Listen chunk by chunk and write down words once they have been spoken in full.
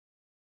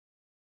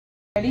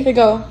Ready? Okay,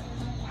 go.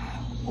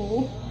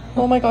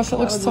 Oh my gosh, it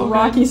looks so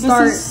rocky good.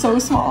 start. This is so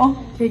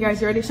small. Okay, guys,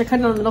 you ready? Should I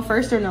cut it in the middle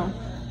first or no?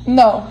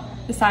 No.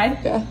 The side?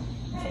 Yeah.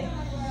 Okay.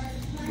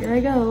 Here I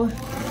go.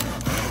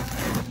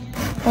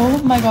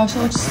 Oh my gosh,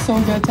 it looks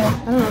so good, Tim.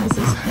 I don't know if this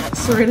is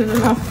serrated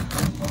enough.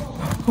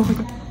 Oh my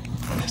god.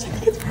 Gosh, I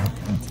think it's perfect.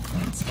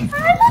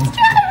 Let's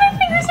try it. My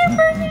fingers are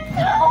burning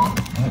now.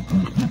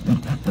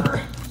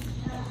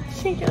 I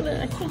can't get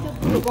it. I can't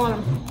get the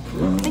bottom.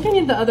 I think I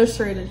need the other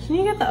serrated. Can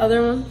you get the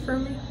other one for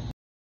me?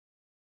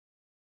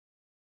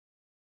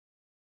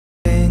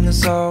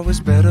 It's always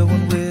better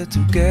when we're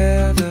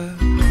together.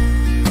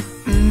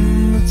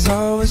 It's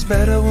always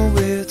better when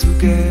we're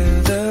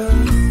together.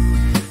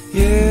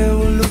 Yeah,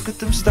 we'll look at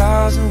them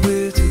stars and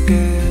we're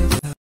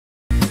together.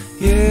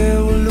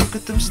 Yeah, we'll look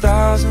at them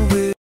stars and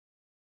we're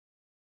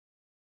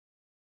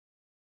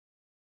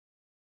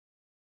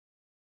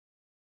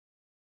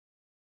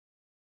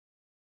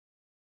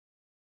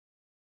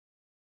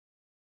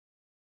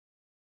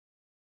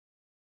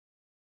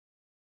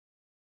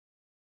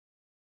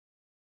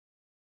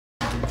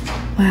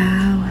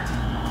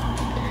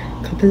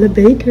Wow. Couple of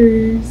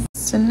bakers.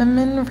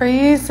 Cinnamon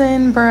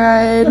raisin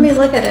bread. Let me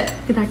look at it.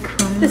 Look at that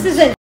crunch. This is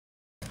it.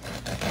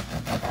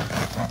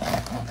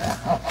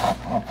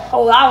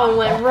 Oh, that one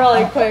went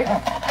really quick.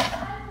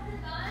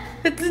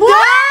 It's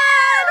done!